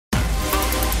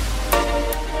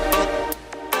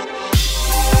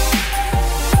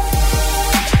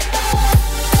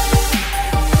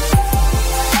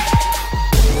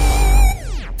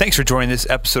Thanks for joining this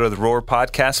episode of the Roar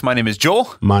Podcast. My name is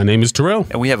Joel. My name is Terrell.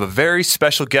 And we have a very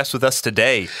special guest with us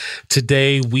today.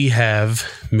 Today we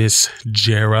have Miss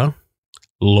Jara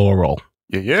Laurel.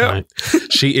 Yeah. Right?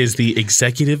 She is the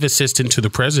executive assistant to the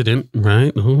president,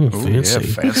 right? Ooh, fancy.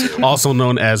 Yeah, fancy. Also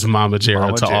known as Mama Jara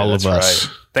Mama to Jara, all of us.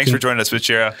 Right. Thanks for joining us, Miss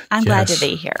Jara. I'm glad to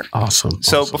be here. Awesome.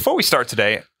 So awesome. before we start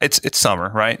today, it's summer,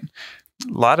 right?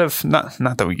 A lot of, not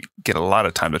that we get a lot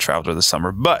of time to travel during the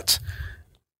summer, but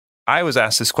I was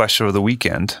asked this question over the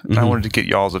weekend, and I wanted to get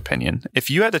y'all's opinion. If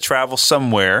you had to travel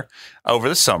somewhere over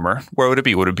the summer, where would it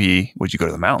be? Would you go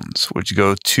to the mountains? Would you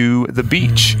go to the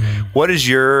beach? What is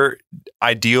your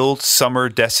ideal summer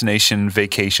destination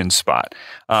vacation spot?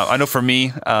 I know for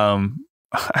me,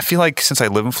 I feel like since I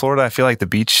live in Florida, I feel like the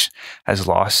beach has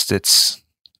lost its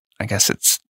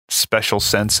special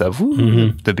sense of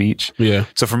the beach. Yeah.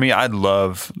 So for me,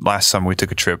 last summer we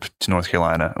took a trip to North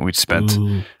Carolina and we'd spent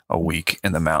a week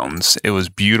in the mountains. It was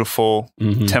beautiful.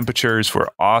 Temperatures were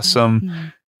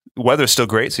awesome. Weather's still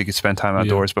great, so you could spend time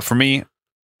outdoors. But for me,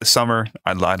 the summer,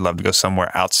 I'd love to go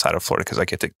somewhere outside of Florida because I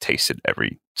get to taste it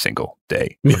every single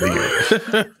day of the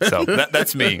year. So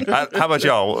that's me. How about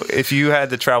y'all? If you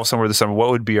had to travel somewhere this summer, what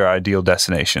would be your ideal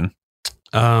destination?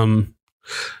 I've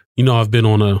been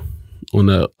on a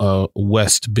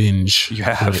West binge. You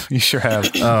have. Right? You sure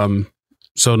have.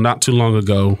 So not too long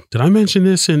ago, did I mention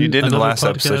this in? You did in the last podcast?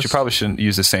 episode. You probably shouldn't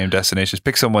use the same destinations.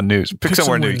 Pick someone new. Pick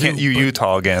somewhere new. You can't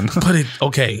Utah again. But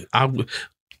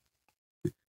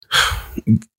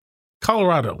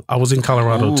Colorado. I was in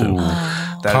Colorado too.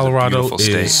 Colorado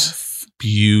is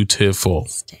beautiful.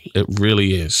 It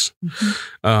really is.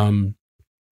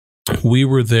 We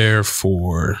were there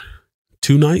for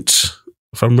 2 nights.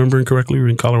 If I'm remembering correctly, we were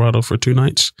in Colorado for 2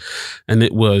 nights, and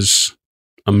it was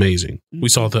amazing. We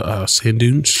saw the sand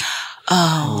dunes.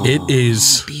 Oh, it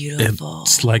is beautiful.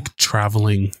 It's like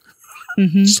traveling.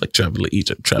 It's like traveling to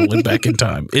Egypt, traveling back in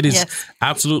time. It is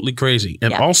absolutely crazy,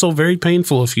 and also very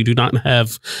painful if you do not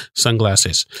have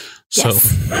sunglasses. Yes.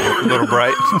 So a little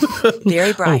bright,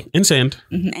 very bright, in sand,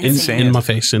 in my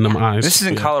face, in my eyes. This is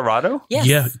in Colorado.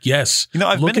 Yes. Yes.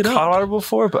 I've been to Colorado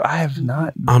before, but I have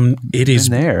not. It is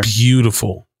there.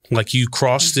 Beautiful. Like you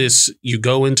cross this, you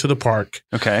go into the park.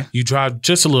 Okay. You drive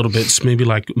just a little bit, it's maybe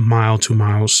like a mile, 2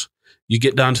 miles. You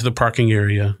get down to the parking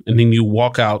area, and then you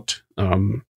walk out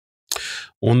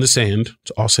on the sand.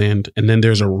 It's all sand, and then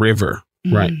there's a river,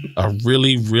 right? A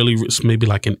really, really, maybe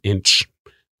like an inch,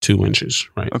 2 inches,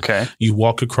 right? Okay. You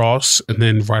walk across, and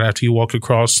then right after you walk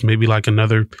across, maybe like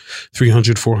another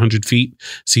 300, 400 feet,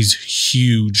 sees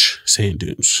huge sand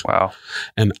dunes. Wow.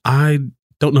 And I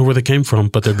don't know where they came from,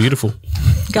 but they're beautiful.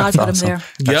 God put them there.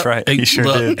 That's right. He sure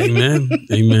did. Amen.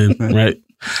 Amen. Right.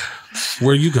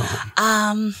 Where are you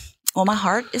going? Well, my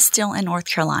heart is still in North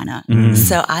Carolina.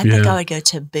 So I think I would go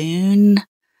to Boone,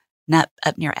 up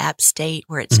near App State,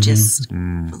 where it's just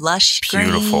lush,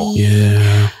 beautiful.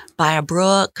 Green, by a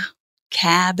brook,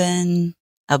 cabin,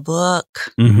 a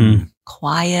book,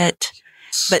 quiet.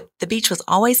 But the beach was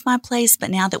always my place. But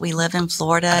now that we live in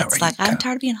Florida, it's like I'm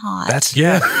tired of being hot. That's me.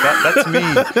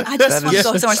 I just want to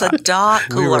go somewhere that's a dock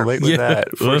cooler. We relate with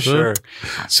that for sure.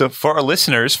 So for our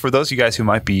listeners, for those of you guys who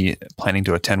might be planning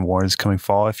to attend Warren this coming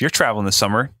fall, if you're traveling this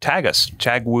summer, tag us,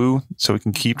 Chagwoo, so we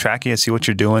can keep track of you and see what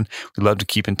you're doing. We'd love to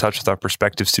keep in touch with our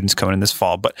prospective students coming in this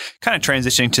fall. But kind of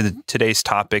transitioning to today's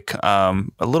topic, a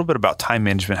little bit about time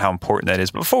management, how important that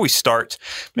is. But before we start,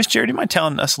 Miss Jara, do you mind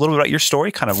telling us a little bit about your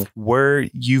story, kind of where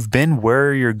you've been,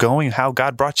 where you're going, how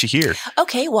God brought you here?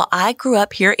 Okay, well, I grew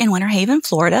up here in Winter Haven,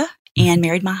 Florida, and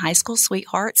married my high school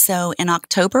sweetheart. So in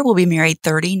October, we'll be married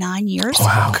 39 years.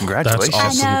 Wow, congratulations.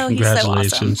 That's awesome. I know,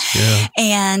 Congratulations. He's so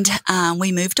awesome. And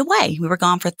we moved away. We were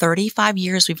gone for 35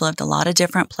 years. We've lived a lot of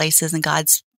different places, and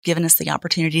God's given us the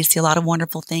opportunity to see a lot of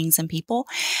wonderful things and people.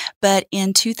 But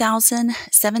in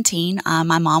 2017,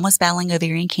 my mom was battling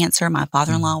ovarian cancer. My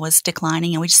father-in-law was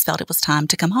declining, and we just felt it was time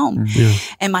to come home.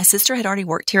 And my sister had already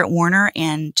worked here at Warner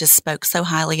and just spoke so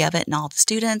highly of it and all the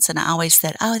students. And I always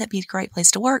said, oh, that'd be a great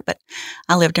place to work. But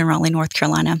I lived in Raleigh, North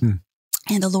Carolina.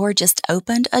 And the Lord just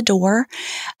opened a door.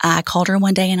 I called her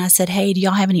one day and I said, hey, do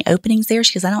y'all have any openings there?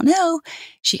 She goes, I don't know.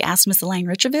 She asked Miss Elaine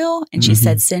Richardville and she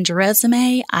said, send your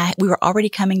resume. We were already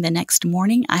coming the next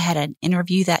morning. I had an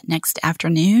interview that next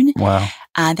afternoon. Wow.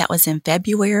 That was in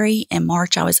February. In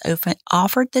March, I was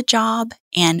offered the job.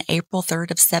 And April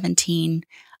 3rd of 17,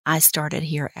 I started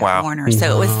here at Warner.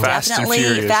 So it was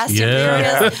definitely fast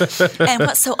and furious. And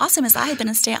what's so awesome is I had been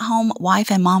a stay-at-home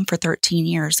wife and mom for 13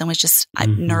 years and was just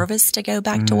nervous to go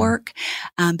back to work.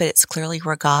 But it's clearly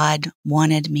where God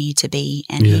wanted me to be.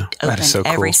 And He opened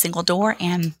every single door.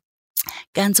 And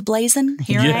guns blazing.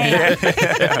 Here I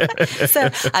am. So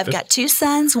I've got 2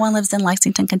 sons. One lives in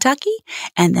Lexington, Kentucky,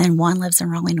 and then one lives in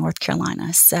Raleigh, North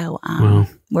Carolina. So Wow.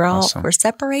 we're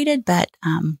separated, but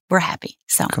we're happy.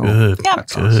 So Cool. Good. Yeah.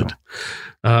 That's Good.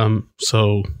 awesome.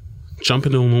 So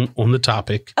jumping on the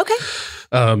topic. okay,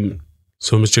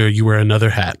 So Ms. Jerry, you wear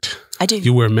another hat. I do.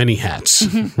 You wear many hats,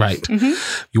 right?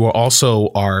 You are also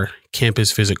our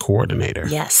campus visit coordinator,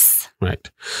 Yes, right?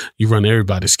 You run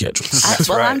everybody's schedules. that's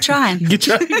what right. I'm trying. Get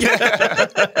your-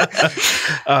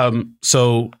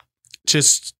 So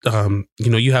just,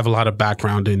 you have a lot of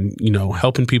background in,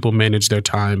 helping people manage their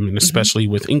time, and especially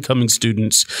with incoming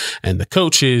students and the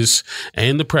coaches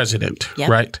and the president, Yep.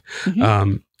 right?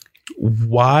 Mhm.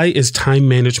 Why is time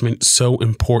management so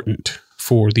important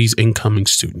for these incoming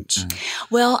students?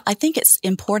 Well, I think it's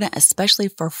important, especially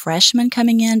for freshmen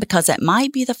coming in, because it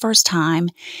might be the first time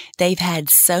they've had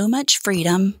so much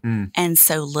freedom and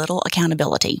so little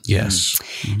accountability. Yes.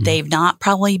 Mhm. They've not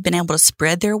probably been able to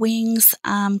spread their wings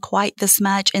quite this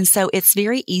much. And so it's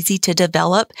very easy to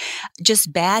develop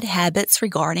just bad habits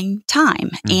regarding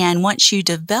time. And once you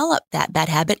develop that bad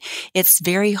habit, it's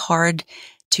very hard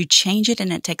to change it,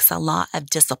 and it takes a lot of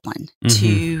discipline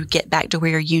to get back to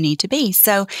where you need to be.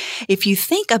 So if you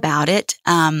think about it,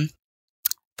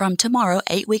 from tomorrow,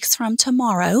 8 weeks from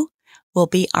tomorrow, will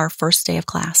be our first day of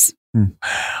class.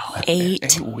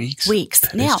 8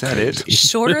 weeks. Now, Is that it?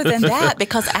 shorter than that,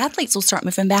 because athletes will start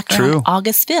moving back True. around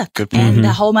August 5th. Good point. And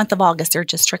the whole month of August, they're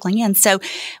just trickling in. So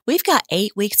we've got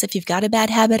 8 weeks if you've got a bad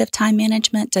habit of time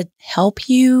management to help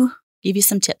you, give you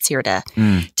some tips here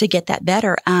to get that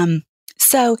better.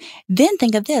 So then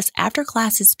think of this. After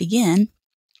classes begin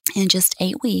in just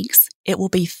 8 weeks, it will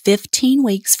be 15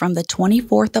 weeks from the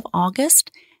 24th of August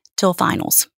till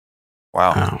finals.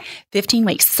 Wow. Wow. 15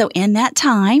 weeks. So in that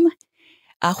time,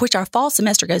 which our fall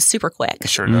semester goes super quick. It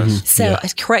sure does. So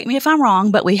correct me if I'm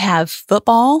wrong, but we have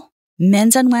football,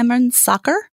 men's and women's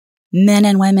soccer, men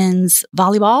and women's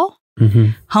volleyball,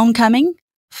 homecoming,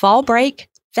 fall break,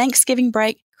 Thanksgiving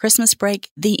break, Christmas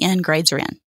break, the end grades are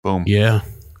in. Boom. Yeah.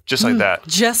 Just like that.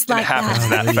 Just And like it happens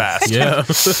that. that fast. Yeah.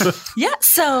 Yeah.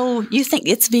 So you think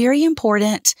it's very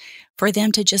important for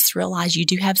them to just realize you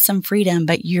do have some freedom,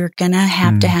 but you're going to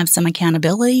have to have some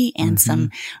accountability and some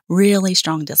really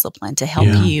strong discipline to help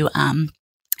you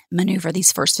maneuver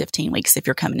these first 15 weeks if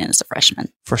you're coming in as a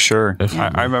freshman. For sure.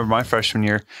 Definitely. I remember my freshman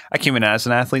year, I came in as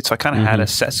an athlete, so I kind of had a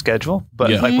set schedule.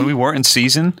 But Yeah. like when we weren't in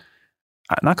season,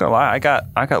 I'm not gonna lie, I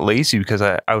got lazy because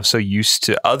I was so used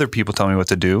to other people telling me what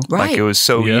to do. Right. Like it was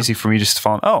so Yeah. easy for me just to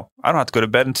fall. I don't have to go to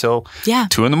bed until Yeah.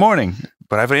 2 a.m,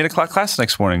 but I have an 8 o'clock class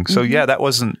next morning. So yeah, that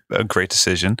wasn't a great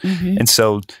decision. And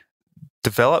so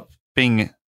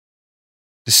developing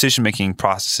decision-making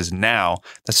processes now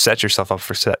that set yourself up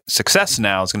for success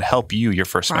now is going to help you your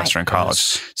first semester in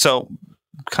college. So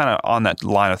kind of on that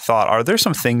line of thought, are there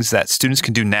some things that students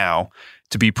can do now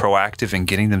to be proactive in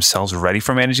getting themselves ready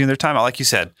for managing their time? Like you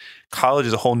said, college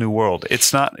is a whole new world.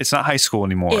 It's not high school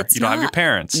anymore. It's you don't have your not.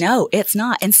 parents. No, it's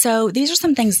not. And so these are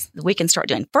some things we can start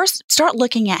doing. First, start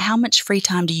looking at how much free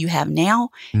time do you have now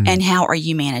and how are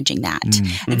you managing that?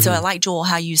 And so I like, Joel,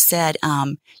 how you said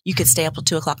you could stay up till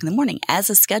 2 o'clock in the morning. As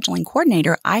a scheduling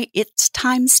coordinator, it's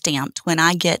time stamped when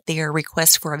I get their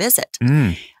request for a visit.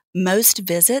 Most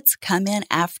visits come in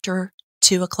after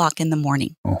 2 o'clock in the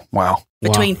morning. Oh, wow.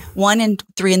 Between 1 and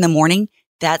 3 in the morning,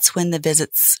 that's when the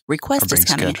visits request is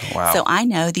coming in. Wow. So I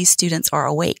know these students are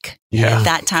awake Yeah. at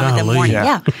that time of the Golly. morning.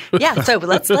 Yeah. Yeah. So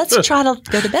let's try to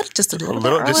go to bed just a little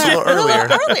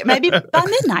earlier. Maybe by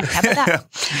midnight. How about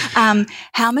that?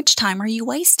 How much time are you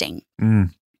wasting?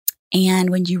 And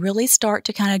when you really start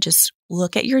to kind of just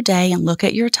look at your day and look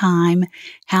at your time,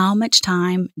 how much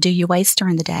time do you waste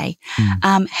during the day?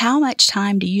 How much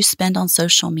time do you spend on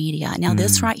social media? Now,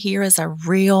 this right here is a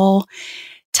real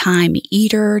time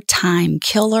eater, time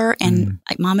killer. And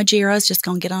like Mama Jira is just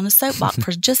going to get on a soapbox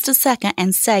for just a second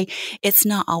and say, it's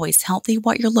not always healthy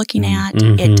what you're looking at.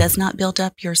 It does not build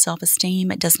up your self-esteem.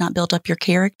 It does not build up your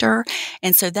character.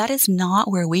 And so that is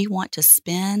not where we want to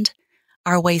spend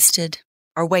our waste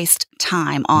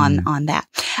time on that.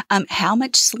 How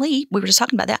much sleep, we were just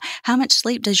talking about that. How much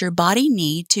sleep does your body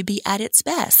need to be at its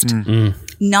best?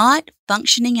 Not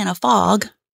functioning in a fog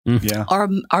Yeah.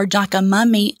 or like a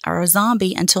mummy or a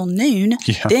zombie until noon.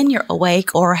 Yeah. Then you're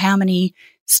awake. Or how many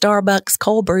Starbucks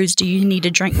cold brews do you need to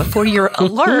drink before you're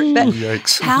alert? But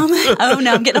Yikes. how much? Oh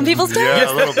no, I'm getting on people's toes.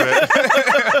 Yeah, a little bit.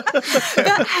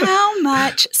 But how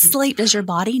much sleep does your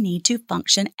body need to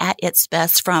function at its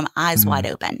best from eyes wide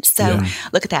open? So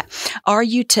look at that. Are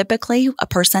you typically a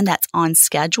person that's on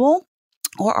schedule?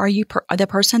 or are you the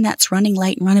person that's running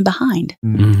late and running behind?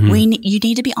 Mhm. You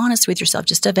need to be honest with yourself.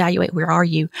 Just evaluate, where are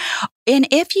you? And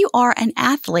if you are an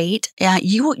athlete,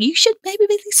 you should maybe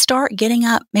start getting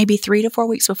up maybe 3 to 4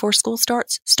 weeks before school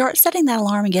starts. Start setting that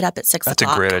alarm and get up at 6 That's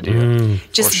o'clock. a great idea.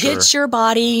 Just For get sure. your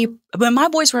body. When my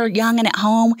boys were young and at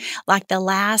home, like the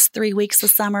last 3 weeks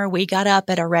of summer, we got up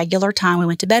at a regular time. We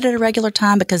went to bed at a regular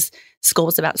time because school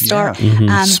was about to start. Yeah.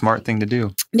 Mhm. Smart thing to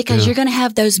do. Because Yeah. you're going to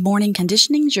have those morning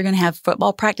conditionings. You're going to have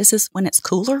football practices when it's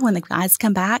cooler, when the guys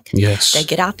come back. Yes. They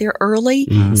get out there early.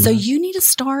 Mhm. So you need to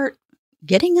start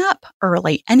getting up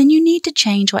early. And then you need to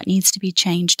change what needs to be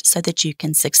changed so that you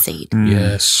can succeed.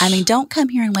 Yes. I mean, don't come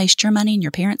here and waste your money and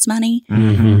your parents' money.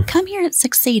 Mhm. Come here and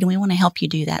succeed, and we want to help you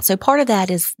do that. So part of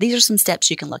that is these are some steps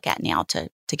you can look at now to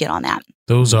get on that.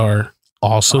 Those are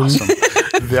awesome. Awesome.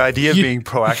 The idea of You- being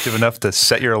proactive enough to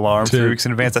set your alarm To- 3 weeks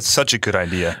in advance, that's such a good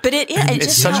idea. But it It's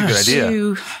just such a good helps idea.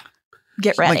 you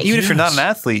get ready. Like, even if you're not Yes. an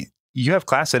athlete, you have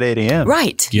class at 8 a.m.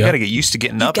 Right. You Yeah. got to get used to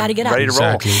getting You've up gotta and get up. ready to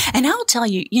roll. Exactly. And I'll tell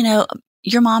you,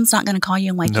 your mom's not going to call you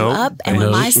and wake Nope. you up. And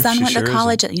Nope. when my son She went sure to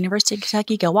college at the University of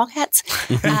Kentucky, go Wildcats,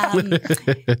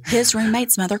 his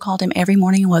roommate's mother called him every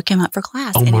morning and woke him up for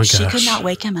class. Oh and my if she could gosh. not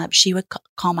wake him up, she would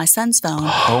call my son's phone.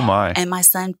 Oh, my. And my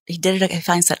son, he did it again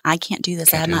and said, I can't do this.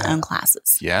 I Can't have do my that. own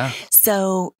classes. Yeah.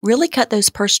 So really cut those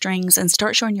purse strings and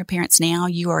start showing your parents now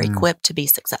you are Mm. equipped to be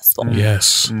successful.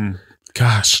 Yes. Mm.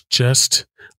 Gosh,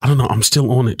 I don't know. I'm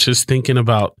still on it. Just thinking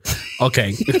about,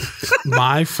 okay,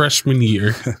 my freshman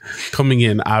year coming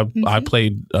in, I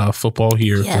played football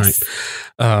here, Yes.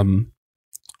 right?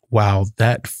 Wow,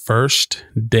 that first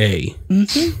day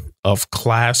Mhm. of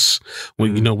class,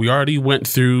 when we already went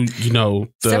through, the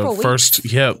Several first,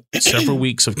 several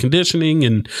weeks of conditioning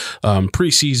and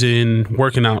preseason,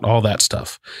 working out, all that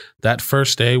stuff. That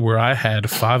first day where I had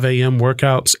 5 a.m.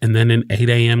 workouts and then an 8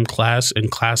 a.m. class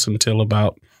until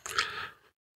about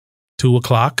 2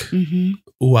 o'clock. Mhm.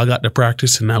 Ooh, I got to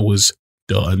practice and I was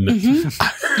done.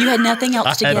 Mhm. You had nothing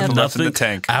else to I had give. Nothing left in the Nothing.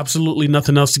 tank. Absolutely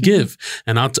nothing else to give.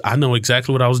 And I know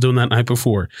exactly what I was doing that night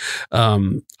before.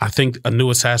 I think a new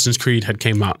Assassin's Creed had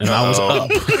came out and I was Oh. up.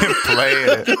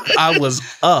 Playing it. I was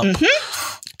up.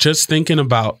 Just thinking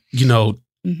about,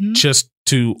 Mhm. just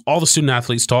to all the student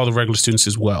athletes, to all the regular students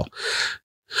as well.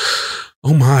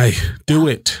 Oh my, do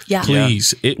it. Yeah.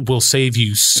 Please. It will save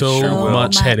you so sure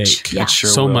much will. headache. Yeah. It sure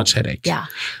so will. much headache. Yeah.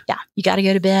 Yeah. You got to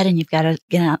go to bed and you've got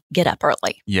to get up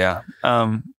early. Yeah.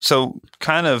 So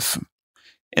kind of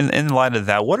in light of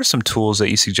that, what are some tools that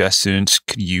you suggest students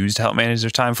could use to help manage their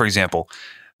time? For example,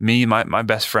 my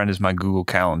best friend is my Google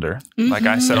Calendar. Like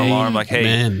I set an alarm like, hey,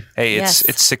 Man. Yes.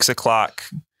 it's 6 o'clock,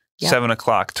 Yep. 7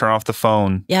 o'clock, turn off the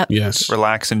phone, Yes.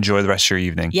 relax, enjoy the rest of your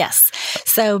evening. Yes.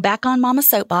 So back on Mama's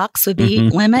soapbox would be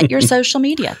Mhm. limit your social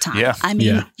media time. Yeah. I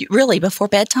mean, Yeah. really, before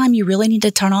bedtime, you really need to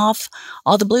turn off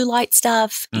all the blue light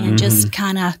stuff and just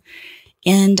kind of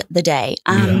end the day.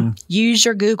 Use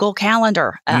your Google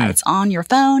Calendar. It's on your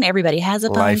phone. Everybody has a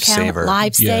phone Lifesaver.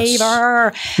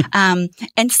 Lifesaver.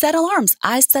 And set alarms.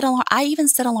 I even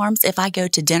set alarms if I go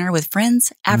to dinner with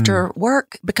friends after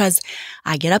work because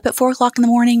I get up at 4 o'clock in the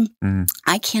morning.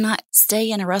 I cannot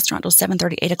stay in a restaurant till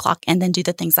 7:30, 8 o'clock and then do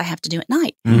the things I have to do at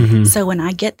night. Mhm. So when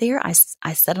I get there, I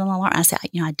set an alarm. I say,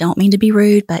 I don't mean to be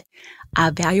rude, but I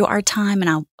value our time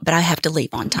but I have to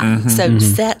leave on time. So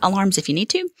set alarms if you need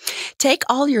to. Take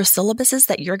all your syllabuses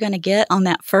that you're going to get on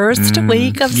that first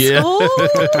week of Yeah. school.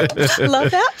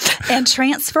 Love that. And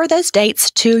transfer those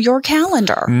dates to your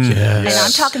calendar. Yes. And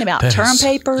I'm talking about That term is-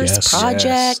 papers, yes.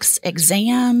 projects,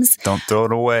 exams. Don't throw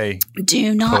it away.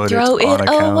 Do not Put throw it on it a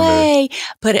calendar. away.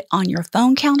 Put it on your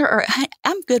phone calendar. Or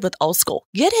I'm good with old school.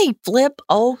 Get a flip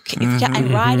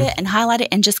and write it and highlight it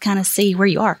and just kind of see where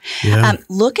you are. Yeah.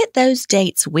 Look at those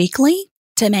dates weekly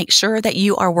to make sure that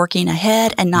you are working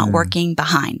ahead and not working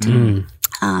behind. Mm.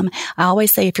 I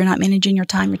always say if you're not managing your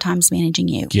time's managing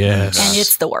you. Yes. And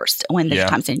it's the worst when the Yeah.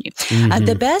 time's in you. Mhm.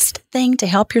 The best thing to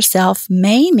help yourself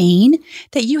may mean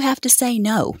that you have to say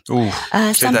no. Ooh,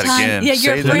 say that again. Your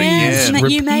Say that friends, again.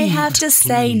 you may Repeat, have to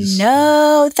say please.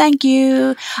 no, thank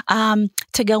you,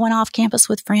 to going off campus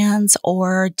with friends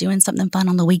or doing something fun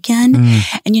on the weekend.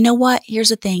 And you know what? Here's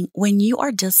the thing. When you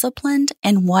are disciplined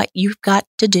in what you've got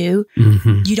to do,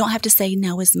 Mhm. you don't have to say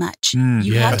no as much. You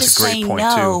yeah, have to that's a great say point,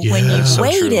 no too. when Yeah. you've So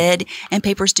true. waited and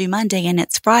papers due Monday and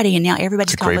it's Friday and now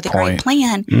everybody's That's a come great up with a great point.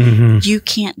 plan. Mhm. You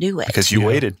can't do it. because you Yeah.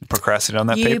 waited, procrastinated on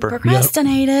that You paper.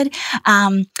 procrastinated.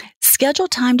 Schedule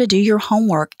time to do your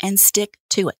homework and stick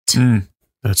to it.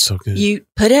 That's so good. You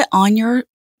put it on your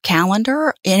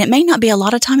calendar, and it may not be a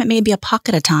lot of time. It may be a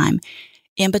pocket of time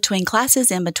in between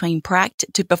classes, in between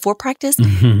before practice.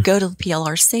 Mhm. Go to the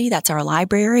PLRC. That's our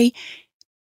library.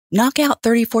 knock out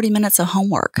 30, 40 minutes of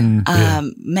homework, Yeah.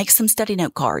 make some study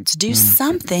note cards, do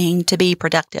something to be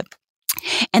productive.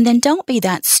 And then don't be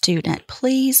that student.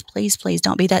 Please, please, please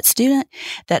don't be that student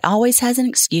that always has an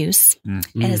excuse and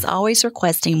is always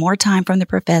requesting more time from the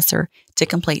professor to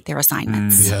complete their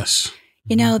assignments. Yes.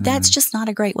 You know, that's just not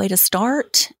a great way to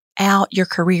start out your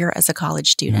career as a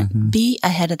college student. Be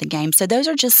ahead of the game. So those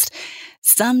are just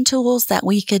some tools that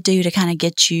we could do to kind of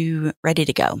get you ready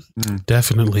to go.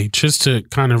 Definitely. Just to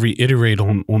kind of reiterate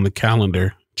on the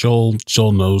calendar, Joel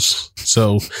knows.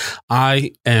 So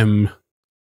I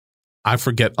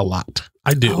forget a lot.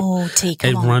 I do. Oh, T, come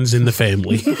It on. runs in the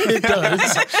family. It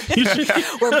does.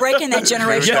 We're breaking that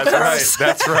generational curse.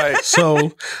 That's right.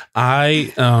 So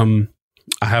I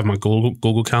have my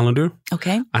Google Calendar.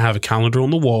 Okay. I have a calendar on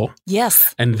the wall.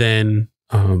 Yes. And then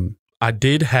I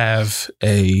did have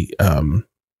a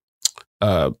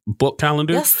book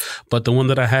calendar, Yes. but the one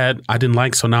that I had, I didn't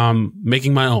like. So now I'm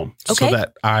making my own Okay. so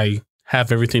that I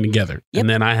have everything together. Yep. And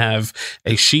then I have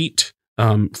a sheet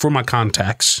for my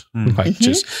contacts, like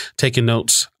just taking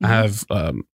notes. I have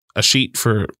a sheet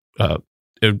for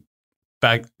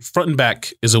front and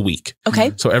back is a week.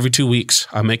 Okay. So every 2 weeks,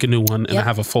 I make a new one and I Yep.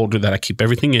 have a folder that I keep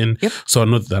everything in. Yep. So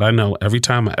I know every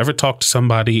time I ever talk to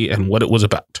somebody and what it was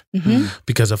about.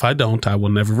 Because if I don't, I will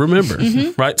never remember.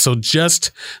 Right. So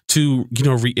just to,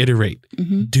 reiterate,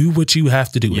 do what you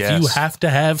have to do. Yes. If you have to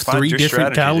have Find 3 your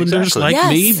different strategy. calendars Exactly. like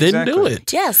Yes. me, then do Exactly.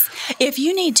 it. Yes. If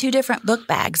you need 2 different book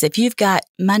bags, if you've got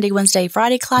Monday, Wednesday,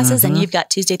 Friday classes and you've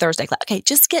got Tuesday, Thursday class, okay,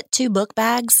 just get 2 book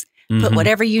bags, put Mhm.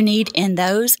 whatever you need in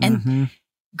those and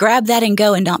grab that and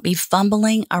go and don't be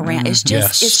fumbling around. It's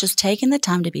just, Yes. it's just taking the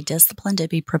time to be disciplined, to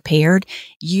be prepared,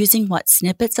 using what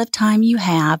snippets of time you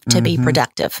have to be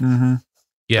productive.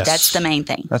 Yes. That's the main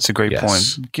thing. That's a great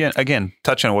Yes. point. Again,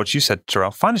 touching on what you said,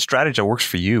 Terrell, find a strategy that works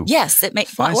for you. Yes, what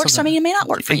Find works for something- me, it may not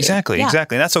work for Exactly, you. Yeah.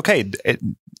 exactly. And that's okay.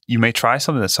 You may try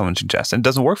something that someone suggests and it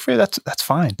doesn't work for you. That's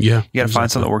fine. Yeah. You got to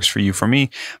find something that works for you. For me,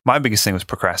 my biggest thing was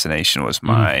procrastination was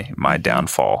my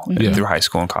downfall through high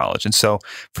school and college. And so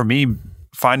for me,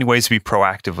 finding ways to be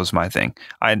proactive was my thing.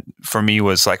 For me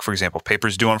was like, for example,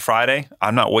 papers due on Friday.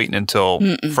 I'm not waiting until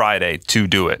Friday to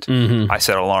do it. I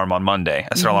set an alarm on Monday.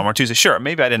 I set an alarm on Tuesday. Sure,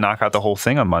 maybe I didn't knock out the whole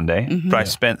thing on Monday, but I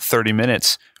spent 30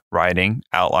 minutes writing,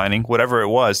 outlining, whatever it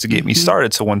was to get me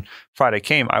started. So when Friday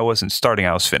came, I wasn't starting,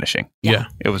 I was finishing. Yeah.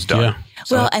 It was done. Yeah.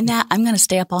 Well, and that I'm going to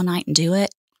stay up all night and do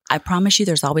it. I promise you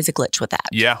there's always a glitch with that.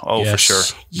 Yeah. Oh, for Yes. sure.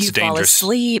 You It's fall dangerous.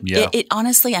 asleep. Yeah. It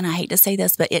honestly, and I hate to say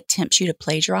this, but it tempts you to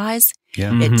plagiarize.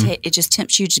 Yeah. It just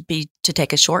tempts you to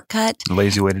take a shortcut,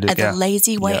 Lazy way to do it. the Yeah.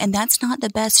 lazy way, Yeah. and that's not the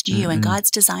best you. And God's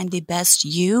designed the best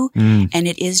you, Mm. and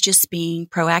it is just being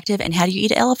proactive. And how do you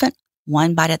eat an elephant?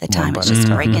 One bite at a time. bite It's at a just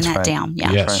time. breaking That's that right. down.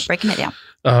 Yeah, Yes. Right. breaking it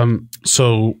down.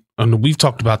 So we've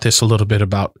talked about this a little bit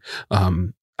about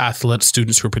athlete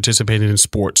students who are participating in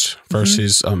sports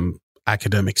versus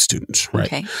academic students, right?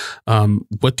 Okay.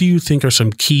 What do you think are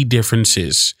some key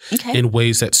differences Okay. in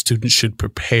ways that students should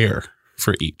prepare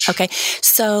for each? Okay.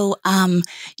 So,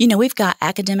 we've got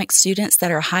academic students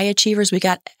that are high achievers. We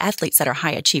got athletes that are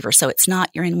high achievers. So it's not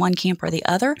you're in one camp or the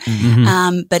other,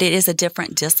 but it is a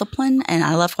different discipline. And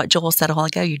I love what Joel said a while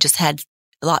ago. You just had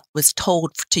a lot was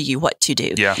told to you what to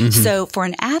do. Yeah. So for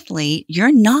an athlete,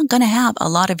 you're not going to have a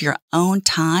lot of your own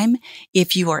time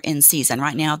if you are in season.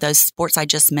 Right now, those sports I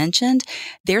just mentioned,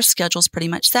 their schedule's pretty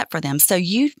much set for them. So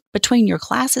you, between your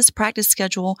classes, practice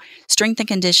schedule, strength and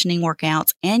conditioning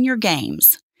workouts, and your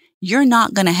games, you're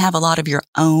not going to have a lot of your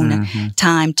own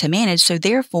time to manage. So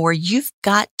therefore, you've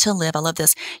got to live, I love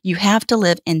this, you have to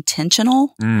live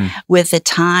intentional with the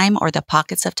time or the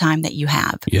pockets of time that you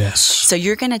have. Yes. So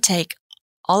you're going to take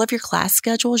all of your class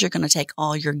schedules, you're going to take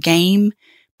all your game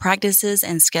practices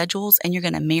and schedules, and you're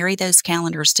going to marry those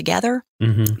calendars together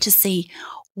to see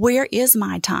where is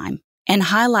my time and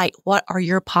highlight what are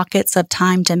your pockets of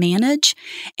time to manage.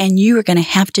 And you are going to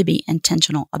have to be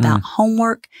intentional about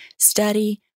homework,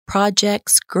 study,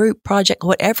 projects, group project,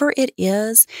 whatever it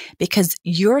is, because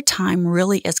your time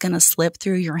really is going to slip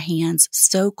through your hands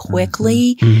so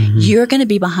quickly. You're going to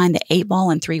be behind the 8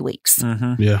 ball in 3 weeks.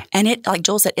 Yeah. And it, like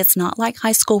Joel said, it's not like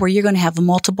high school where you're going to have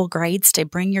multiple grades to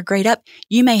bring your grade up.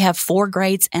 You may have 4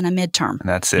 grades and a midterm. And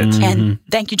that's it. And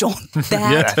thank you, Joel.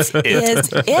 That That's it. is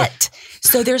it.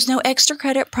 So there's no extra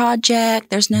credit project.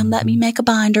 There's no let me make a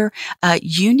binder.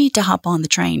 You need to hop on the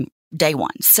train day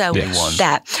one. So Day one.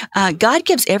 that God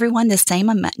gives everyone the same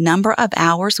number of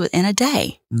hours within a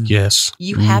day. Yes.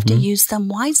 You have to use them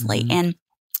wisely. And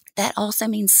that also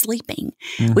means sleeping.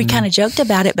 We kind of joked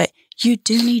about it, but you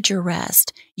do need your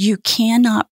rest. You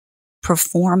cannot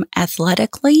perform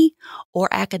athletically or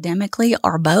academically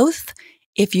or both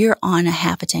if you're on a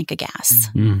half a tank of gas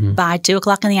Mhm. by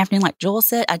 2:00 in the afternoon, like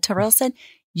Terrell said,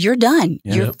 you're done.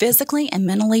 Yeah. You're physically and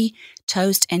mentally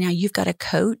toast. And now you've got a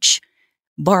coach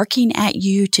barking at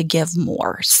you to give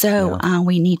more. So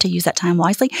we need to use that time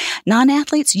wisely.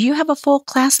 Non-athletes, you have a full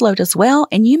class load as well,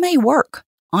 and you may work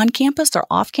on campus or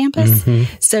off campus. Mhm.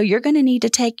 So you're going to need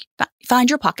to find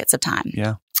your pockets of time.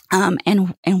 Yeah.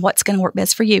 And what's going to work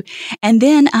best for you. And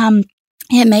then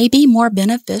it may be more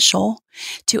beneficial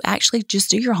to actually just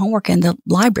do your homework in the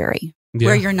library. Yeah.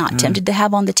 Where you're not tempted to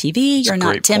have on the TV. You're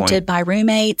not tempted by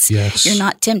roommates. Yes. You're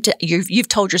not tempted. You've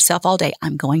told yourself all day,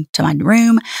 I'm going to my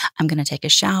room. I'm going to take a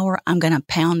shower. I'm going to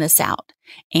pound this out.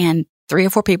 And 3 or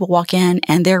 4 people walk in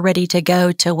and they're ready to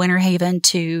go to Winter Haven,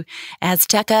 to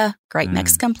Azteca, great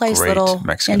Mexican place, great little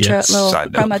Mexican. intro, Yes. little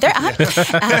Side note. promo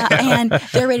there. And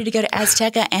they're ready to go to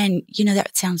Azteca. And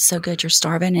that sounds so good. You're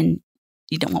starving and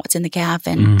you don't want what's in the calf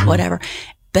and whatever.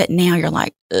 But now you're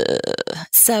like, ugh.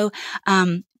 So,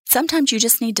 sometimes you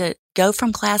just need to go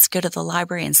from class, go to the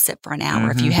library and sit for an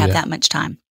hour if you have that much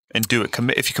time. And do it.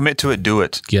 If you commit to it, do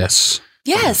it. Yes.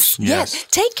 Yes.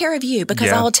 Take care of you, because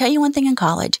I will tell you one thing in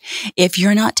college. If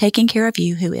you're not taking care of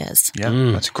you, who is? Yeah,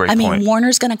 that's a great point. I mean,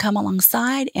 Warner's going to come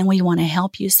alongside and we want to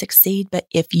help you succeed. But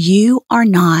if you are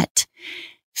not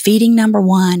feeding number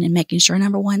one and making sure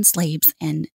number one sleeps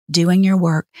and doing your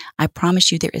work, I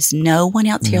promise you there is no one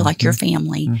else here like your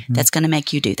family that's going to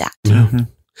make you do that. Yeah.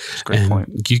 That's a great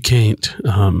point. You can't,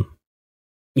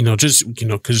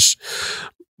 because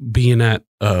being at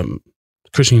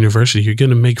Christian University, you're going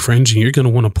to make friends and you're going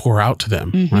to want to pour out to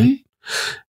them, right?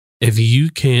 If you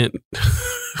can't,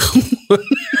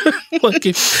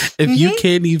 if you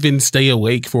can't even stay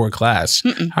awake for a class,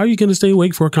 how are you going to stay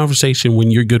awake for a conversation when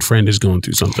your good friend is going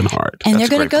through something hard? And That's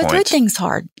they're going to go through things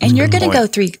hard, and you're going to go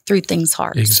through things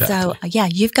hard. Exactly. So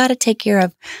you've got to take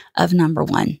care of number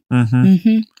one.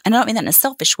 And I don't mean that in a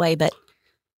selfish way, but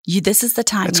this is the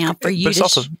time now for you. But it's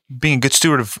also being a good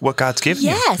steward of what God's given you.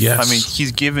 Yes. I mean,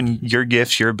 He's given your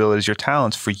gifts, your abilities, your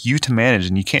talents for you to manage,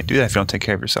 and you can't do that if you don't take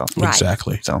care of yourself. Right.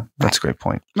 Exactly. So that's a great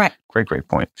point. Right. Great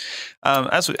point.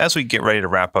 As we get ready to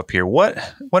wrap up here, what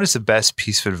is the best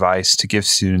piece of advice to give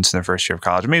students in their first year of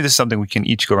college? Maybe this is something we can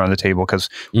each go around the table, because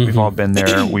we've all been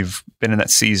there. We've been in that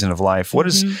season of life. What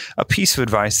is a piece of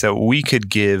advice that we could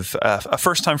give a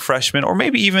first-time freshman, or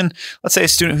maybe even, let's say, a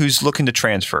student who's looking to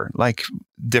transfer, like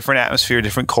different atmosphere,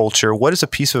 different culture? What is a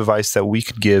piece of advice that we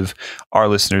could give our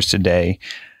listeners today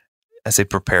as they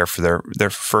prepare for their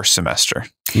first semester?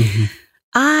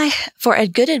 For a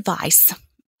good advice,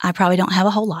 I probably don't have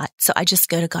a whole lot, so I just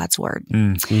go to God's word.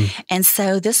 And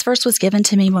so this verse was given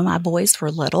to me when my boys were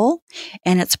little,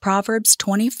 and it's Proverbs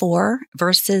 24,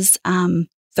 verses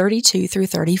 32 through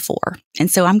 34. And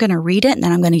so I'm going to read it, and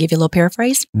then I'm going to give you a little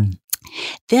paraphrase.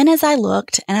 Then as I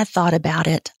looked and I thought about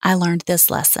it, I learned this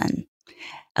lesson.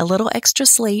 A little extra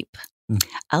sleep,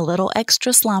 a little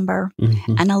extra slumber,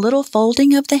 and a little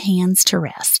folding of the hands to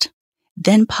rest.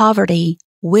 Then poverty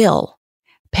will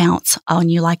pounce on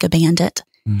you like a bandit.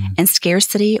 And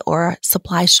scarcity or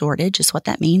supply shortage is what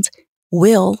that means,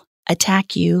 will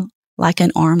attack you like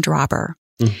an armed robber.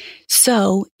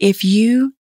 So if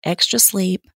you extra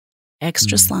sleep,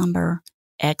 extra slumber,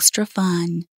 extra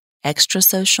fun, extra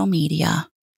social media,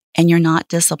 and you're not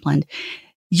disciplined,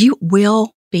 you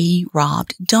will be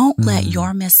robbed. Don't let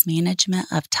your mismanagement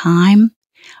of time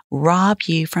rob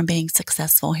you from being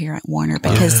successful here at Warner,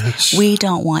 because we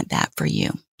don't want that for you.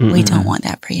 We don't want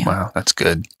that for you. Wow, that's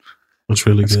good. That's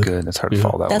really That's good. good. That's hard to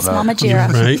follow that That's one up. Mama Jera.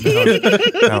 Right?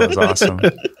 That was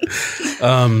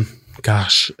awesome.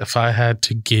 Gosh, if I had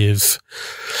to give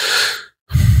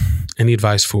any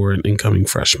advice for an incoming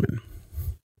freshman,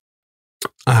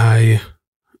 I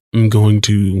am going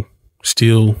to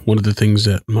steal one of the things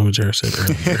that Mama Jera said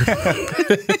earlier.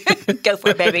 Go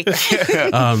for it, baby.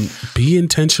 Be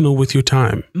intentional with your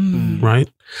time, right?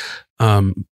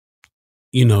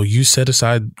 You set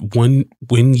aside when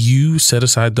you set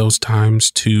aside those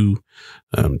times to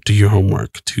do your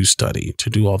homework, to study, to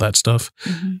do all that stuff,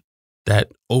 that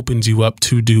opens you up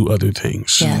to do other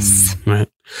things. Yes. Right.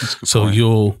 So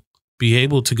you'll be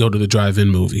able to go to the drive-in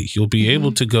movie. You'll be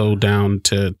able to go down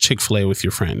to Chick-fil-A with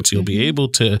your friends. You'll be able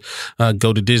to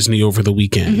go to Disney over the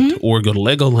weekend, or go to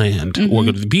Legoland, or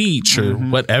go to the beach, or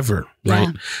whatever. Right.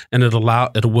 Yeah. And it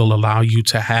will allow you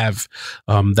to have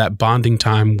that bonding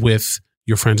time with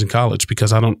your friends in college,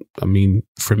 because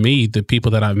for me, the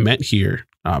people that I've met here,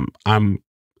 I'm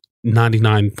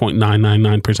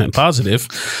 99.999% positive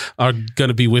are going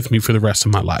to be with me for the rest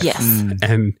of my life. Yes.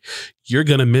 And you're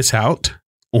going to miss out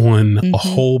on a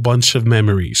whole bunch of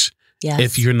memories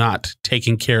if you're not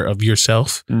taking care of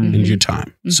yourself and your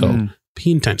time. So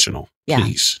be intentional. Yeah.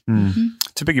 peace.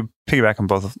 To piggyback on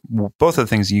both of the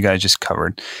things you guys just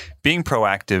covered, being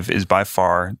proactive is by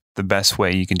far the best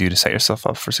way you can do to set yourself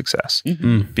up for success.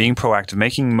 Being proactive,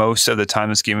 making most of the time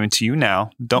that's given to you now.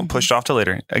 Don't push it off to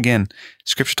later. Again,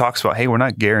 Scripture talks about, hey, we're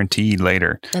not guaranteed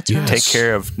later. That's right. Take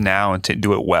care of now and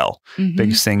do it well.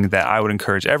 Biggest thing that I would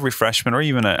encourage every freshman or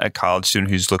even a college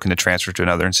student who's looking to transfer to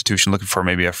another institution, looking for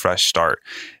maybe a fresh start.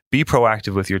 Be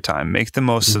proactive with your time. Make the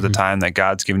most of the time that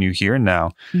God's given you here and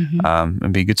now,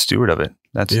 and be a good steward of it.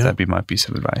 That'd be my piece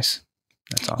of advice.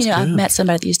 That's awesome. I've met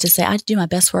somebody that used to say, I do my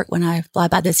best work when I fly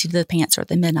by the seat of the pants or at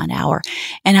the midnight hour.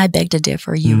 And I beg to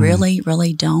differ. You really,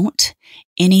 really don't.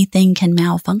 Anything can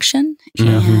malfunction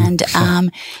and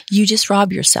you just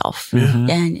rob yourself.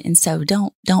 And so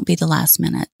don't be the last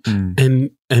minute.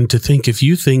 And to think, if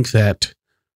you think that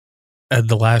at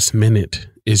the last minute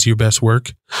is your best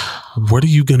work, what are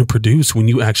you going to produce when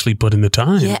you actually put in the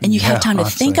time? Yeah, and you have time to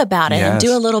think about it and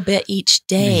do a little bit each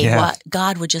day what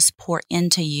God would just pour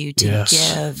into you to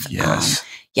give. You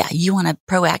want to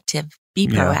be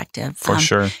proactive. For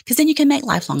sure. Because then you can make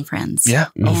lifelong friends. Yeah,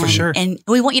 for sure. And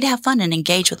we want you to have fun and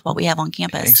engage with what we have on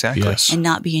campus. Exactly. Yes. And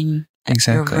not be in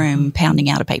your room pounding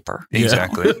out a paper.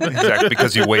 Exactly.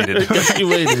 Because you waited.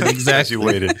 Exactly. You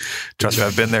waited. Trust me,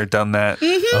 I've been there, done that.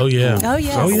 Oh, yeah. Oh,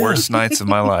 yeah. The worst nights of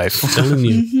my life. I'm telling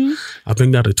you. I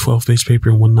banged out a 12-page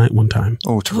paper in one night one time.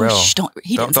 Oh, Terrell.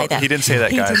 He didn't say that. He didn't say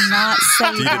that, guys. He did not say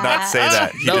that. He did not say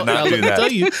that. He did not do let me that.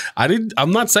 tell you,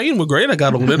 I'm not saying what grade I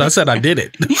got on it. I said I did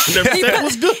it. Never said it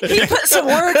was good. He put some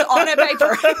words on a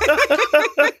paper.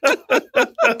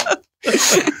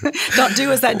 Don't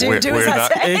do as I do. Do as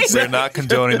I say. We're not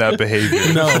condoning that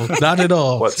behavior. No, not at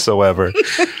all. Whatsoever.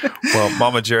 Well,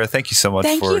 Mama Jera, thank you so much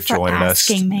for joining us.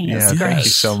 Me. Thank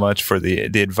you so much for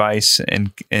the advice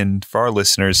and for our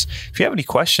listeners. If you have any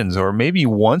questions or maybe you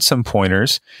want some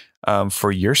pointers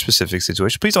for your specific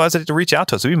situation, please don't hesitate to reach out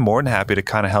to us. We'd be more than happy to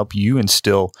kind of help you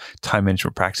instill time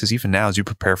management practices even now as you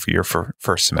prepare for your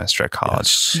first semester at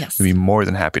college. Yes. We'd be more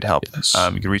than happy to help. Yes.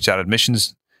 You can reach out at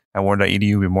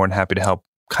admissions@warren.edu. We'd be more than happy to help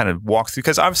kind of walk through,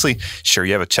 because obviously, sure,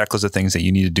 you have a checklist of things that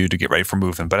you need to do to get ready for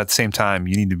moving, but at the same time,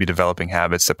 you need to be developing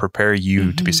habits that prepare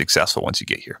you to be successful once you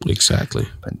get here. Exactly.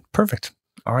 But perfect.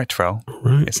 All right, Terrell. All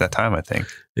right. It's that time, I think.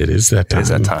 It is that time. It is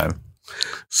that time.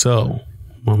 So,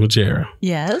 Mama Jera.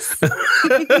 Yes.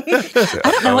 I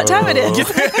don't know what time it is.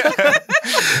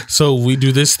 So we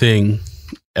do this thing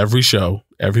every show.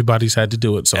 Everybody's had to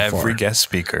do it so far. Every guest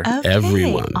speaker. Okay,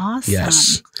 Everyone. Awesome.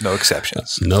 Yes. No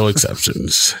exceptions. No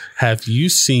exceptions. Have you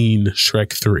seen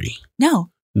Shrek 3? No.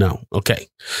 No. Okay.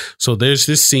 So there's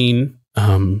this scene,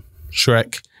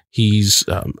 Shrek, he's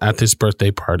at this birthday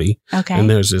party. Okay. And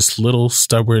there's this little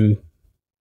stubborn,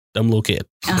 dumb little kid.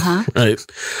 Right.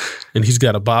 And he's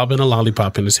got a bob and a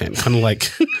lollipop in his hand, kind of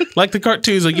like the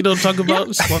cartoons, like, talk about,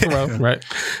 just walk around, right?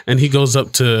 And he goes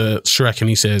up to Shrek and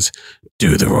he says,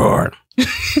 "Do the roar."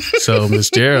 So, Miss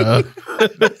Jera,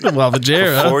 Mama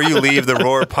Jera, before you leave the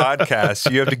Roar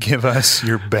podcast, you have to give us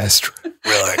your best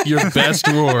roar. Your best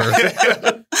roar.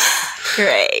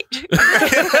 Great.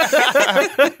 That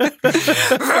was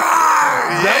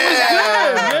good.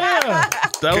 Yeah.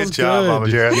 That was good job, Mama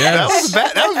Jera. Yes.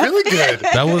 That was really good.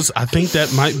 I think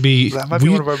that might be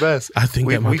one of our best. I think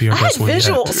that might be our best one.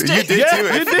 Visuals. You did too.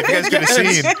 If you guys could have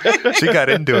seen, she got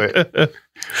into it.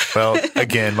 Well,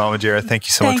 again, Mama Jera, thank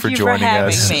you so much for joining us. Thank you for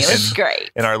having me. It was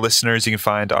great. And our listeners, you can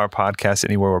find our podcast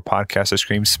anywhere where podcasts are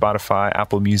streamed: Spotify,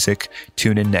 Apple Music.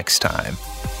 Tune in next time.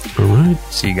 All right.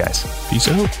 See you guys. Peace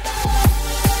out.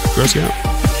 Girl Scout.